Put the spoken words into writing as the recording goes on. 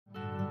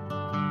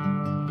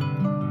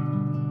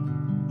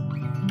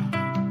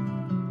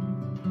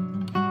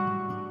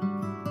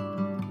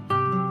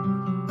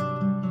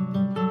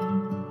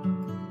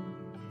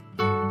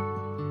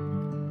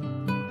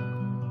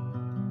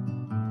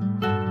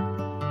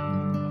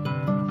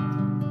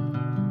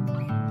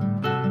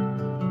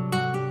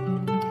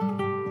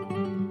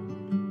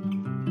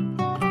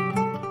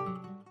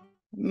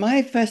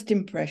my first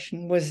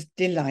impression was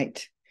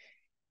delight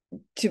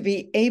to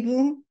be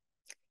able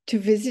to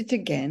visit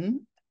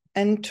again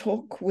and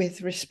talk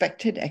with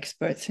respected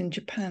experts in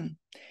Japan,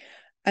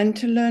 and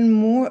to learn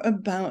more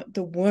about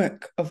the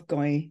work of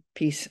Goi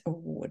Peace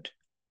Award.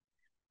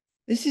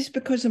 This is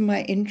because of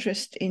my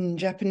interest in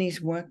Japanese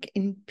work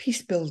in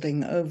peace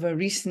building over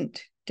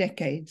recent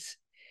decades,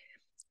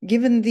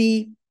 given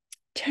the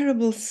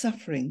terrible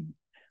suffering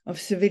of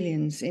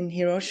civilians in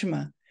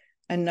Hiroshima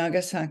and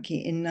Nagasaki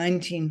in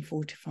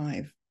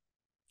 1945.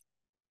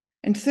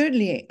 And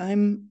thirdly,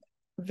 I'm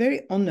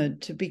very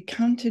honored to be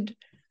counted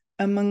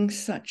among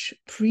such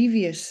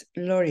previous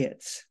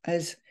laureates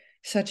as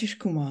Satish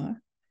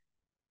Kumar,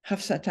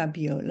 Hafsat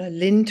Abiola,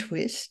 Lynn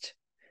Twist,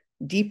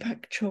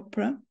 Deepak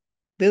Chopra,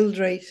 Bill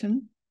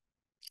Drayton,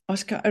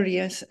 Oscar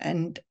Arias,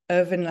 and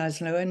Irvin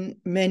Laszlo, and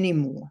many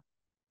more.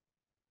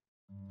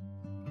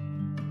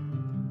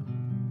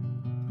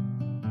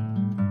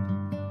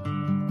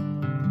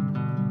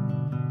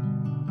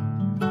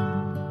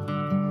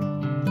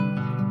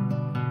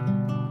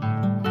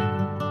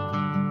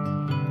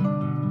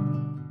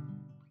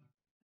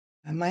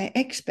 My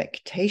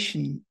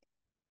expectation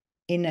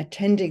in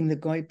attending the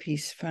Goi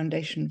Peace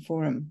Foundation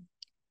Forum,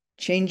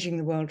 Changing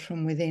the World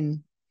from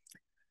Within,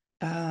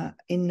 in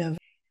November,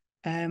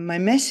 my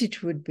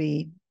message would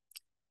be,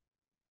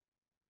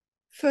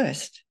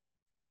 first,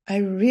 I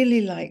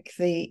really like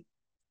the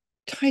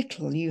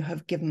title you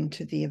have given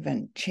to the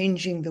event,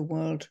 Changing the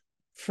World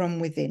from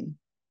Within,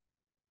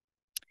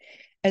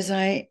 as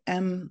I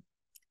am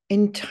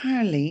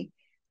entirely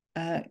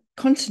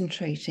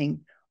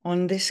concentrating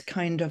on this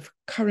kind of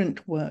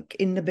current work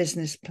in the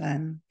business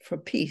plan for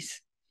peace.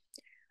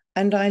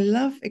 And I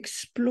love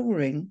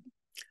exploring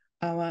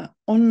our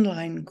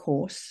online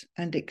course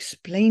and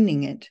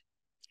explaining it,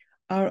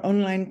 our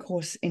online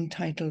course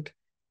entitled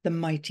The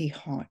Mighty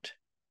Heart.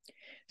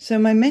 So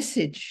my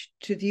message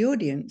to the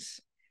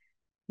audience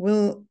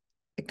will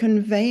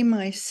convey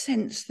my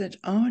sense that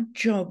our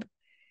job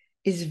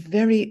is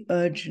very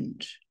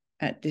urgent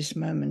at this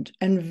moment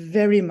and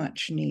very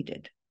much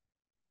needed.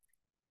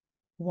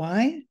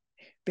 Why?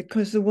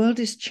 Because the world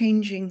is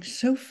changing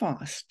so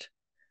fast,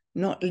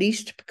 not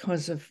least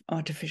because of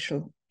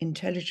artificial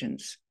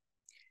intelligence,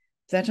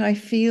 that I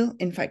feel,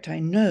 in fact, I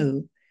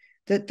know,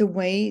 that the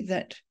way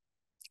that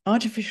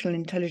artificial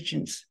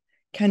intelligence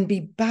can be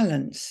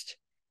balanced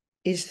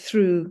is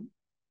through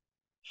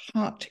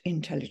heart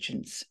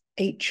intelligence,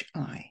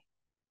 HI.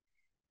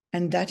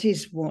 And that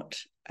is what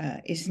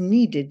is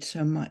needed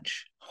so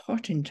much,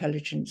 heart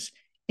intelligence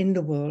in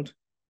the world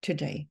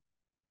today.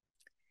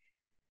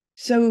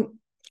 So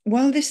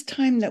while this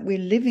time that we're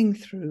living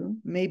through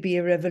may be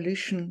a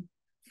revolution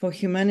for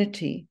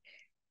humanity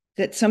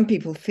that some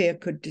people fear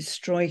could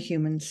destroy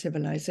human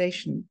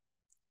civilization,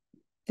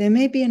 there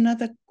may be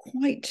another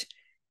quite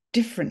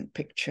different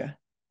picture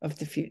of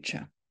the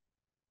future.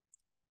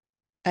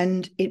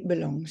 And it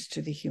belongs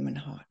to the human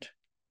heart.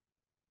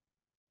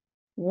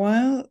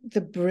 While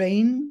the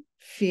brain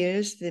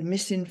fears the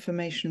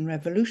misinformation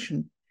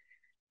revolution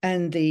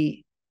and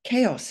the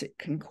chaos it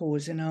can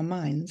cause in our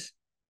minds,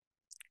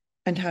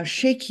 and how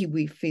shaky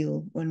we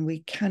feel when we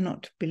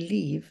cannot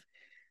believe,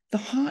 the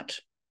heart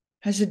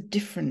has a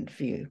different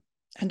view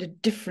and a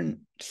different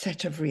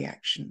set of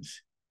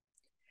reactions.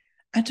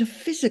 At a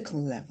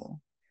physical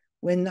level,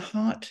 when the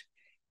heart,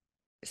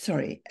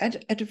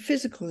 at a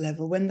physical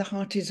level, when the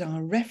heart is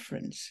our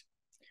reference,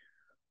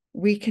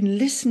 we can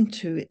listen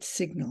to its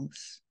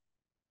signals.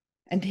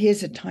 And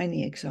here's a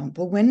tiny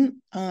example.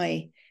 When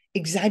I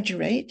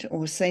exaggerate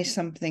or say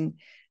something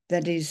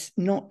that is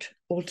not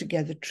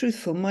altogether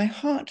truthful, my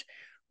heart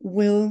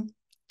will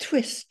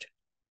twist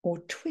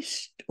or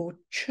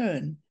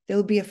churn.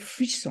 There'll be a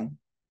frisson.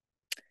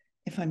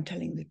 If I'm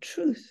telling the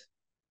truth,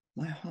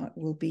 my heart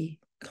will be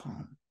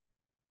calm.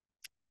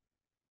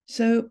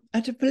 So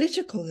at a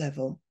political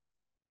level,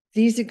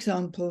 these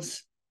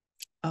examples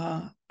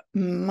are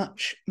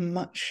much,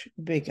 much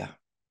bigger.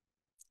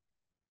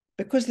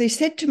 Because they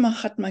said to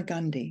Mahatma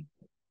Gandhi,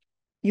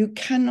 you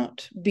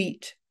cannot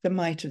beat the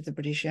might of the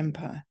British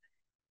Empire.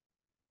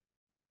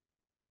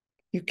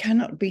 You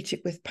cannot beat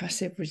it with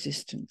passive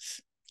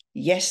resistance.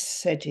 Yes,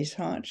 said his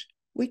heart,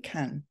 we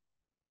can.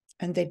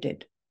 And they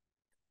did.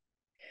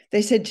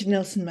 They said to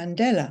Nelson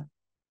Mandela,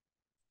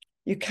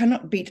 you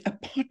cannot beat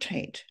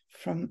apartheid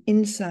from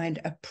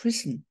inside a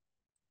prison.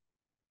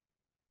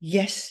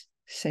 Yes,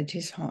 said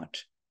his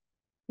heart,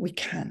 we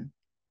can.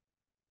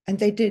 And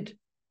they did.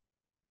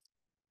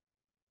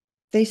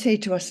 They say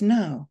to us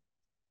now,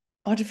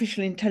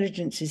 artificial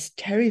intelligence is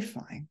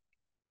terrifying.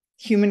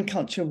 Human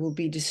culture will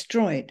be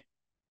destroyed.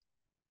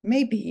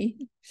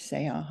 Maybe,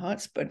 say our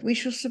hearts, but we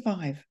shall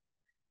survive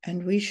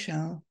and we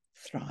shall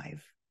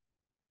thrive.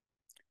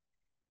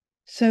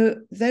 So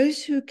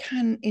those who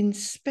can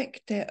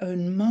inspect their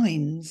own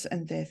minds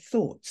and their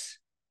thoughts,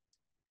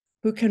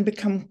 who can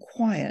become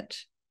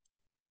quiet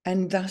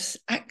and thus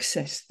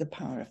access the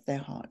power of their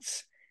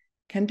hearts,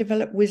 can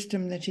develop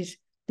wisdom that is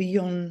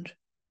beyond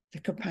the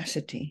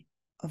capacity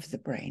of the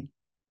brain.